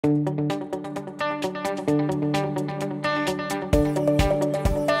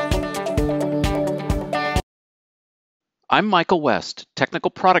I'm Michael West,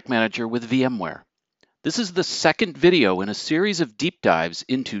 Technical Product Manager with VMware. This is the second video in a series of deep dives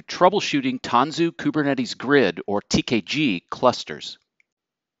into troubleshooting Tanzu Kubernetes Grid, or TKG, clusters.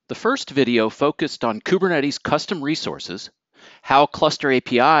 The first video focused on Kubernetes custom resources, how Cluster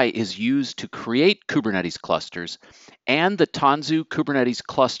API is used to create Kubernetes clusters, and the Tanzu Kubernetes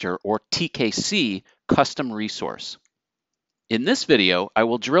Cluster, or TKC, custom resource. In this video, I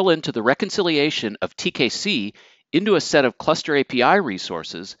will drill into the reconciliation of TKC into a set of Cluster API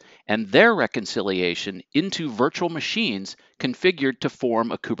resources and their reconciliation into virtual machines configured to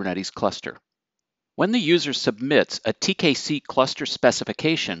form a Kubernetes cluster. When the user submits a TKC cluster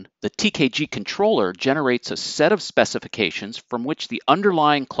specification, the TKG controller generates a set of specifications from which the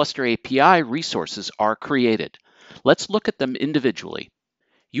underlying Cluster API resources are created. Let's look at them individually.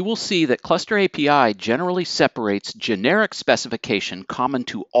 You will see that Cluster API generally separates generic specification common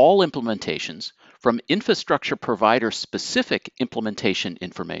to all implementations from infrastructure provider-specific implementation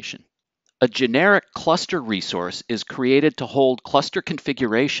information. A generic cluster resource is created to hold cluster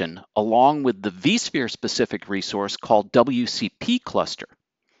configuration along with the vSphere-specific resource called WCP cluster.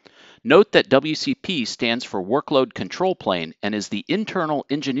 Note that WCP stands for Workload Control Plane and is the internal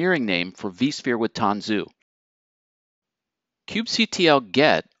engineering name for vSphere with Tanzu. kubectl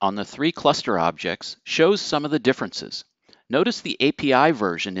get on the three cluster objects shows some of the differences. Notice the API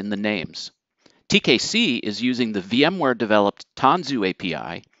version in the names. TKC is using the VMware-developed Tanzu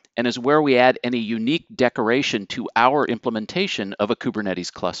API and is where we add any unique decoration to our implementation of a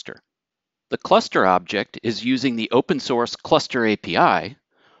Kubernetes cluster. The cluster object is using the open-source Cluster API,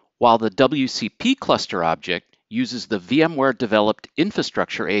 while the WCP cluster object uses the VMware-developed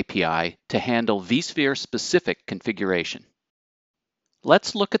Infrastructure API to handle vSphere-specific configuration.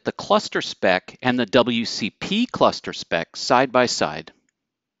 Let's look at the cluster spec and the WCP cluster spec side by side.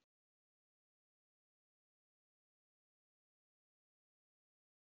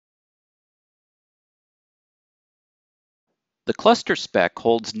 The cluster spec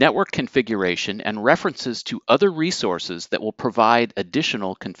holds network configuration and references to other resources that will provide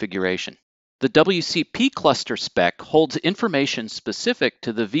additional configuration. The WCP cluster spec holds information specific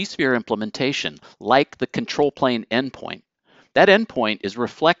to the vSphere implementation, like the control plane endpoint. That endpoint is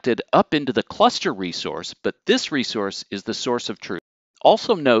reflected up into the cluster resource, but this resource is the source of truth.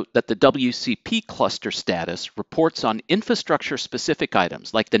 Also note that the WCP cluster status reports on infrastructure-specific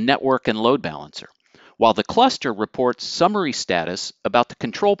items like the network and load balancer, while the cluster reports summary status about the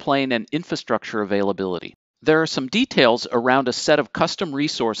control plane and infrastructure availability. There are some details around a set of custom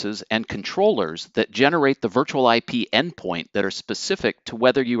resources and controllers that generate the virtual IP endpoint that are specific to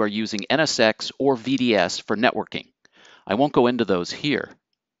whether you are using NSX or VDS for networking. I won't go into those here.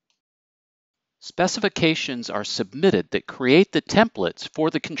 Specifications are submitted that create the templates for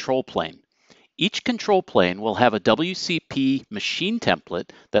the control plane. Each control plane will have a WCP machine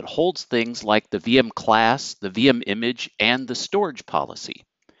template that holds things like the VM class, the VM image, and the storage policy.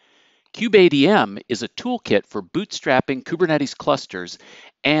 kubeadm is a toolkit for bootstrapping Kubernetes clusters,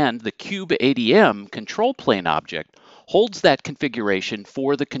 and the kubeadm control plane object holds that configuration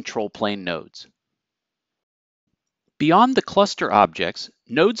for the control plane nodes. Beyond the cluster objects,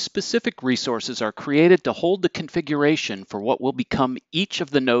 node-specific resources are created to hold the configuration for what will become each of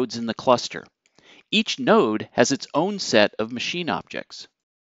the nodes in the cluster. Each node has its own set of machine objects.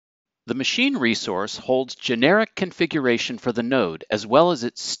 The machine resource holds generic configuration for the node as well as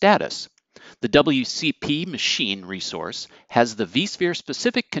its status. The WCP machine resource has the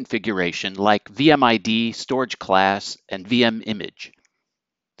vSphere-specific configuration like VMID, storage class, and VM image.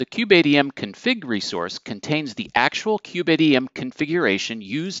 The kubeadm config resource contains the actual kubeadm configuration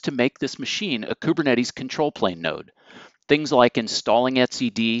used to make this machine a Kubernetes control plane node. Things like installing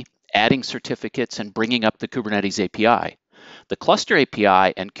etcd, adding certificates, and bringing up the Kubernetes API. The Cluster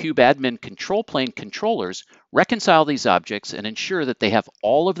API and kubeadmin control plane controllers reconcile these objects and ensure that they have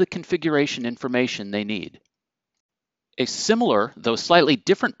all of the configuration information they need. A similar, though slightly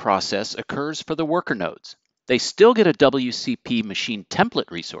different process occurs for the worker nodes. They still get a WCP machine template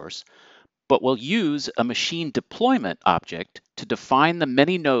resource, but will use a machine deployment object to define the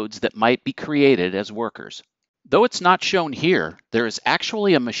many nodes that might be created as workers. Though it's not shown here, there is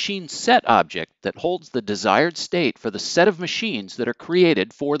actually a machine set object that holds the desired state for the set of machines that are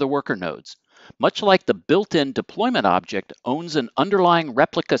created for the worker nodes. Much like the built-in deployment object owns an underlying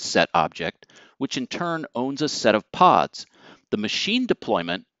replica set object, which in turn owns a set of pods. The machine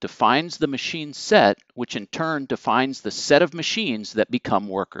deployment defines the machine set, which in turn defines the set of machines that become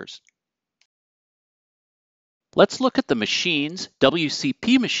workers. Let's look at the machines,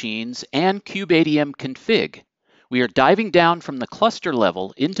 WCP machines, and kubeadm config. We are diving down from the cluster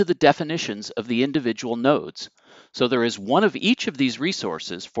level into the definitions of the individual nodes. so there is one of each of these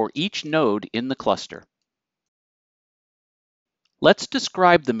resources for each node in the cluster. Let's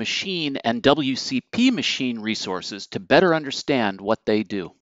describe the machine and WCP machine resources to better understand what they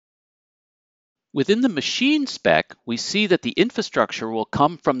do. Within the machine spec, we see that the infrastructure will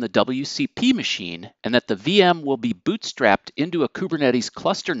come from the WCP machine and that the VM will be bootstrapped into a Kubernetes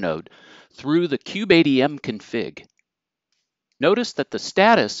cluster node through the kubeadm config. Notice that the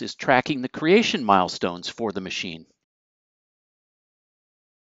status is tracking the creation milestones for the machine.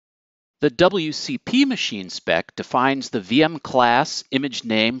 The WCP machine spec defines the VM class, image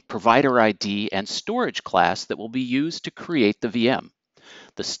name, provider ID, and storage class that will be used to create the VM.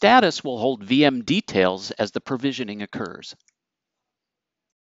 The status will hold VM details as the provisioning occurs.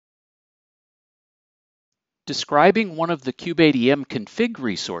 Describing one of the kubeadm config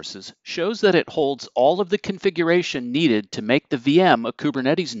resources shows that it holds all of the configuration needed to make the VM a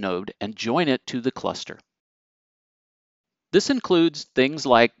Kubernetes node and join it to the cluster. This includes things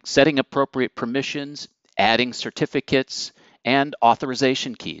like setting appropriate permissions, adding certificates, and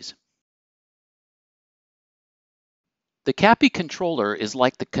authorization keys. The CAPI controller is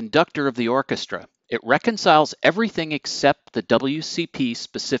like the conductor of the orchestra. It reconciles everything except the WCP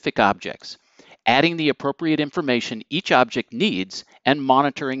specific objects, adding the appropriate information each object needs and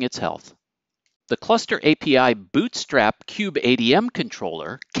monitoring its health. The Cluster API Bootstrap kubeadm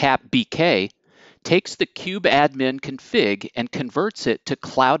controller, capbk, takes the kubeadmin config and converts it to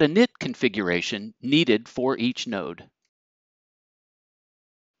cloud init configuration needed for each node.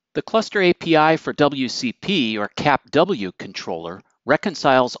 The Cluster API for WCP, or capw controller,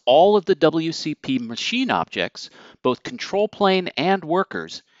 reconciles all of the WCP machine objects, both control plane and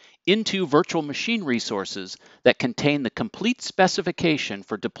workers, into virtual machine resources that contain the complete specification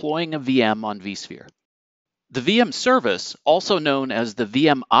for deploying a VM on vSphere. The VM service, also known as the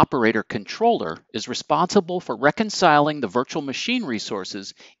VM operator controller, is responsible for reconciling the virtual machine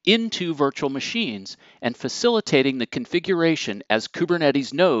resources into virtual machines and facilitating the configuration as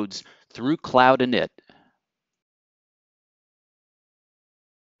Kubernetes nodes through cloud init.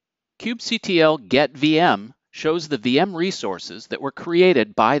 kubectl get VM shows the VM resources that were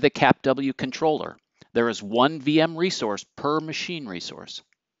created by the capw controller. There is one VM resource per machine resource.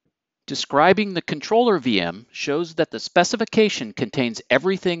 Describing the controller VM shows that the specification contains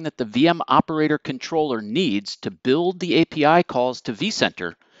everything that the VM operator controller needs to build the API calls to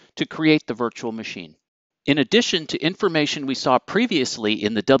vCenter to create the virtual machine. In addition to information we saw previously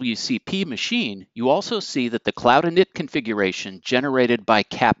in the WCP machine, you also see that the cloud init configuration generated by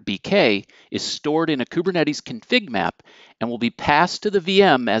capbk is stored in a Kubernetes config map and will be passed to the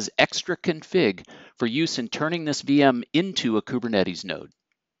VM as extra config for use in turning this VM into a Kubernetes node.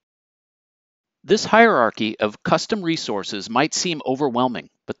 This hierarchy of custom resources might seem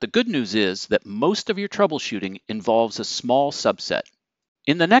overwhelming, but the good news is that most of your troubleshooting involves a small subset.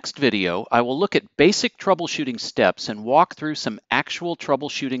 In the next video, I will look at basic troubleshooting steps and walk through some actual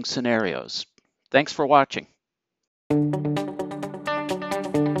troubleshooting scenarios. Thanks for watching.